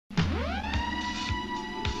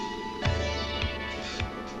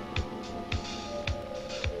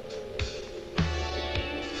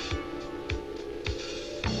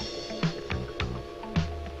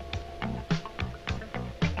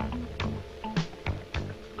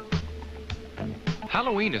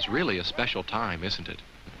Halloween is really a special time, isn't it?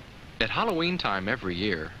 At Halloween time every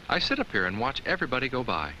year, I sit up here and watch everybody go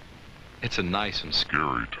by. It's a nice and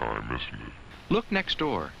scary time, isn't it? Look next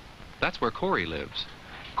door. That's where Corey lives.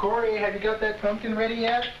 Corey, have you got that pumpkin ready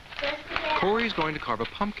yet? Yes, Dad. Corey's going to carve a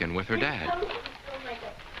pumpkin with her dad. This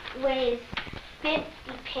pumpkin weighs 50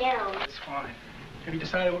 pounds. That's fine. Have you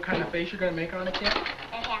decided what kind of face you're going to make on it yet?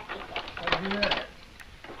 A happy face. I'll do that.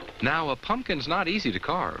 Now, a pumpkin's not easy to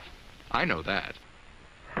carve. I know that.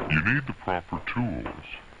 You need the proper tools.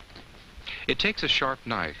 It takes a sharp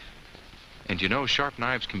knife. And you know sharp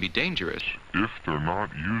knives can be dangerous. If they're not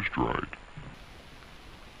used right.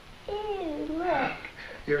 Ew, look.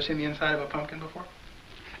 You ever seen the inside of a pumpkin before?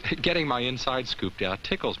 Getting my inside scooped out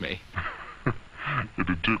tickles me.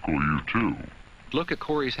 It'd tickle you, too. Look at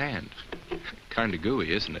Corey's hand. Kinda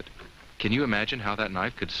gooey, isn't it? Can you imagine how that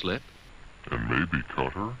knife could slip? And maybe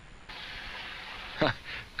cut her?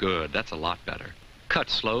 Good, that's a lot better. Cut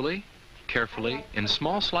slowly, carefully, in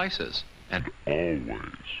small slices, and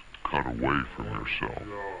always cut away from yourself.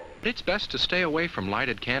 It's best to stay away from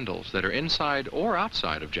lighted candles that are inside or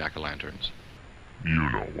outside of jack-o'-lanterns. You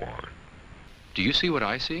know why. Do you see what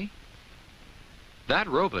I see? That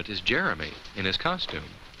robot is Jeremy in his costume.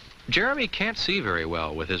 Jeremy can't see very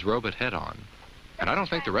well with his robot head on, and I don't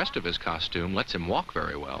think the rest of his costume lets him walk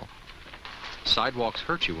very well. Sidewalks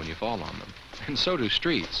hurt you when you fall on them, and so do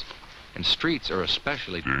streets. And streets are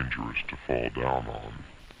especially dangerous to fall down on.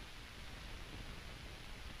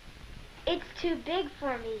 It's too big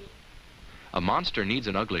for me. A monster needs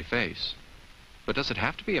an ugly face. But does it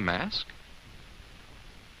have to be a mask?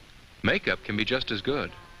 Makeup can be just as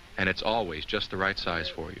good, and it's always just the right size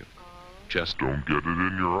for you. Just don't get it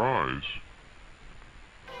in your eyes.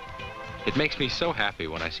 It makes me so happy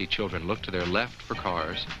when I see children look to their left for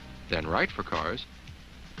cars, then right for cars,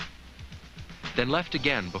 then left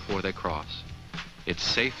again before they cross. It's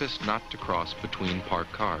safest not to cross between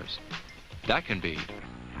parked cars. That can be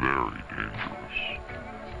very dangerous.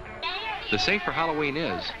 The safer Halloween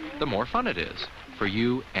is, the more fun it is, for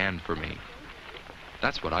you and for me.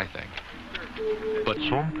 That's what I think. But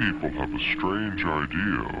some people have a strange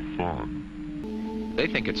idea of fun. They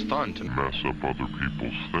think it's fun to mess up other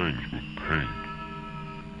people's things with paint.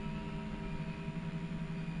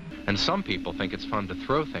 And some people think it's fun to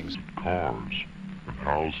throw things at cars and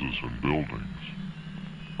houses and buildings.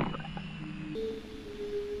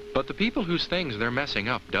 But the people whose things they're messing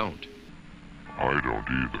up don't. I don't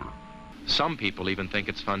either. Some people even think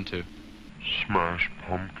it's fun to smash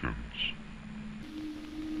pumpkins.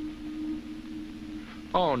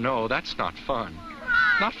 Oh no, that's not fun.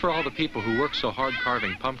 Not for all the people who work so hard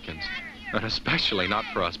carving pumpkins, and especially not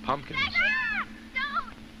for us pumpkins.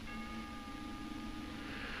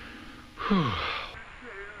 Whew.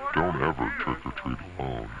 Don't ever trick-or-treat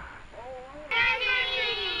alone.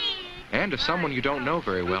 And if someone you don't know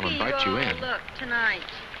very well invites you in. Look, tonight.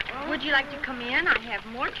 Would you like to come in? I have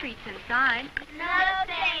more treats inside. No,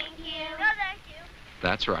 thank you. No, thank you.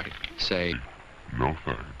 That's right. Say, no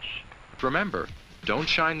thanks. Remember, don't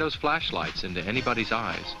shine those flashlights into anybody's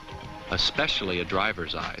eyes, especially a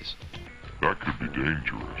driver's eyes. That could be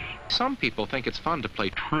dangerous. Some people think it's fun to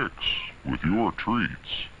play tricks with your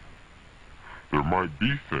treats. There might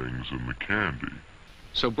be things in the candy.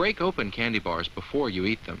 So break open candy bars before you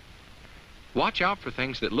eat them. Watch out for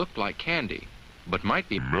things that look like candy, but might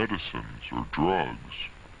be medicines or drugs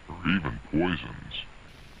or even poisons.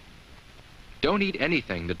 Don't eat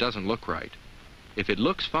anything that doesn't look right. If it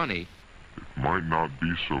looks funny, it might not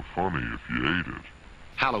be so funny if you ate it.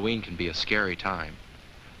 Halloween can be a scary time.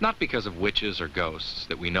 Not because of witches or ghosts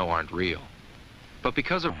that we know aren't real, but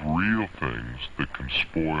because of real things that can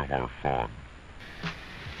spoil our fun.